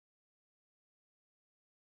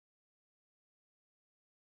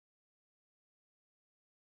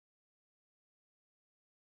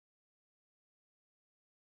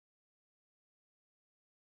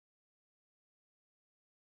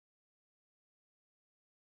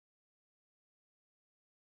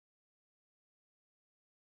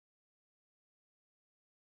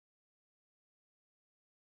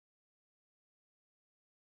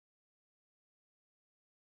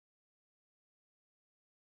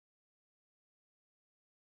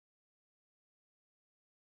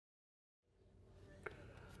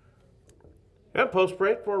And post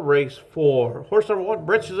break for race 4. Horse number 1,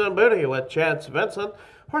 Britches and Booty with Chad Svensson.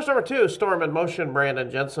 Horse number 2, Storm in Motion, Brandon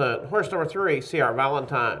Jensen. Horse number 3, CR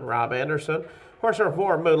Valentine, Rob Anderson. Horse number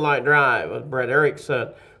 4, Moonlight Drive with Brett Erickson.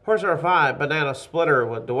 Horse number 5, Banana Splitter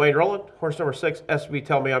with Dwayne Rowland. Horse number 6, SB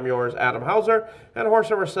Tell Me I'm Yours, Adam Hauser. And horse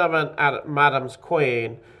number 7, Madam's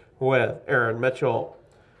Queen with Aaron Mitchell.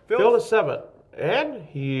 Field is 7. And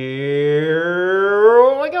here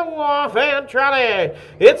we go off and trotty.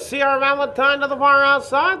 It's CR Valentine to the far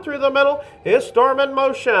outside. Through the middle is Storm in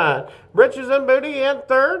Motion. Britches and Booty in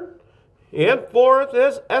third. In fourth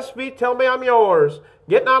is SB Tell Me I'm Yours.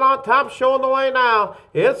 Getting out on top, showing the way now,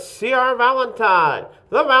 it's CR Valentine.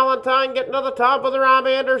 The Valentine getting to the top with Rob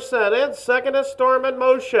Anderson. In second is Storm in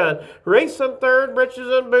Motion. Racing third, Britches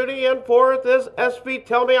and Booty. In fourth is SB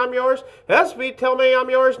Tell Me I'm Yours. SB Tell Me I'm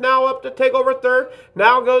Yours now up to take over third.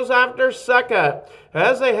 Now goes after second.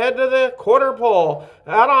 As they head to the quarter pole,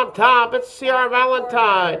 out on top, it's CR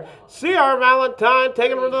Valentine. CR Valentine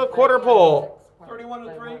taking them to the quarter pole.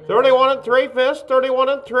 31-3. 31-3 fifths,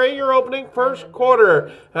 31-3, your opening first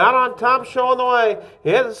quarter. Out on top, showing the way,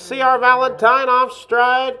 it's CR Valentine. Off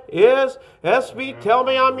stride is SB Tell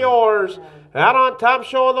Me I'm Yours. Out on top,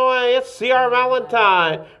 showing the way, it's CR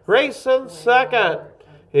Valentine. Racing second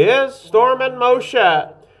is Storm in Motion.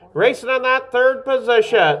 Racing in that third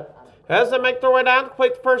position. As they make their way down to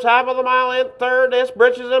complete the first half of the mile, in third is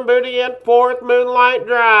Britches and Booty. In fourth, Moonlight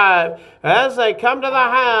Drive. As they come to the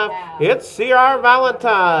half, it's CR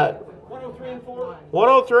Valentine. 103 and 4.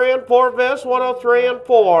 103 and 4 fifths, 103 and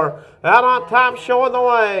 4. Out on top, showing the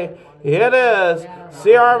way, it is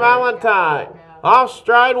CR Valentine. Off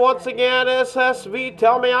stride once again is SB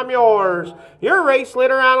Tell Me I'm Yours. Your race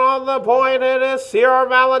leader out on the point, it is CR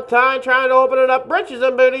Valentine trying to open it up. Britches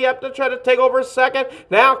and Booty up to try to take over second.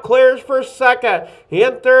 Now clears for second.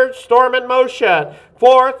 In third, Storm in Motion.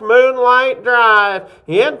 Fourth, Moonlight Drive.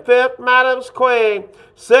 In fifth, Madam's Queen.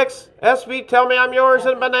 Sixth, SB Tell Me I'm Yours,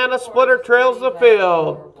 and Banana Splitter trails the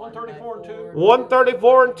field. 134 and 2.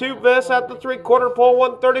 134 and 2 fifths at the three-quarter pole.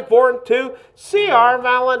 134 and 2. CR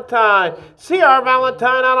Valentine. CR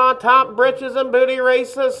Valentine out on top. Britches and Booty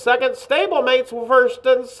races second. Stablemates first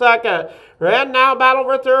and second. And now battle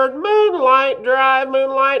for third. Moonlight Drive.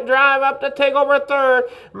 Moonlight Drive up to take over third.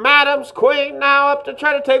 Madam's Queen now up to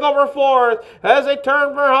try to take over fourth. As they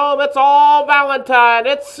turn for home, it's all Valentine.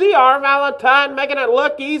 It's CR Valentine making it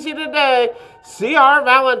look easy today. CR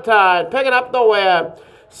Valentine picking up the win.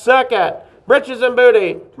 Second, Britches and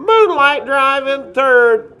Booty. Moonlight Drive in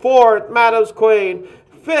third. Fourth, Madam's Queen.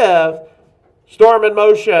 Fifth, Storm in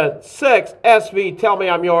Motion. Sixth, SB Tell Me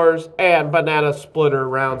I'm Yours. And Banana Splitter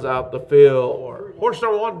rounds out the field. Horse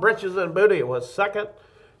number 1, Britches and Booty, was second.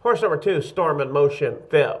 Horse number 2, Storm in Motion,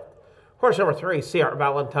 fifth. Horse number 3, CR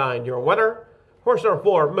Valentine, your winner. Horse number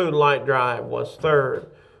 4, Moonlight Drive, was third.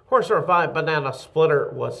 Horse number 5, Banana Splitter,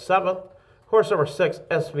 was seventh. Horse number 6,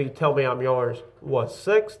 SB Tell Me I'm Yours, was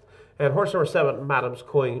sixth. And horse number 7, Madam's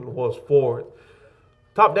Queen, was fourth.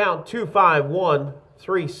 Top down, 2, 5, 1,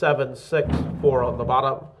 3, 7, 6, 4 on the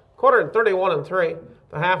bottom. Quarter in 31 and 3.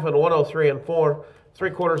 The half in 103 and 4.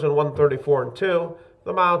 3/4 in 134 and 2.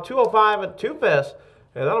 The mile 205 and 2 fifths.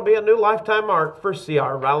 And that'll be a new lifetime mark for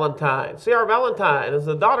CR Valentine. CR Valentine is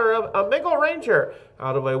the daughter of Amigo Ranger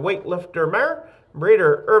out of a weightlifter mare.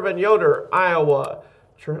 Breeder Irvin Yoder, Iowa.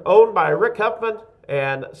 Owned by Rick Huffman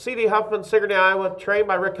and C.D. Huffman, Sigourney, Iowa. Trained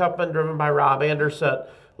by Rick Huffman, driven by Rob Anderson.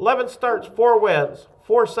 11 starts, 4 wins,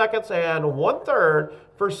 4 seconds, and 1/3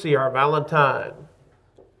 for CR Valentine.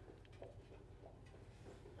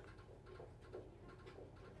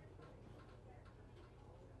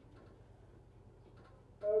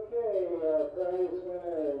 Okay, prize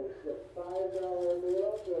winners. The $5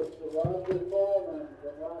 meal goes to Roger Bowman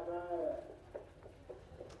from Rock Island.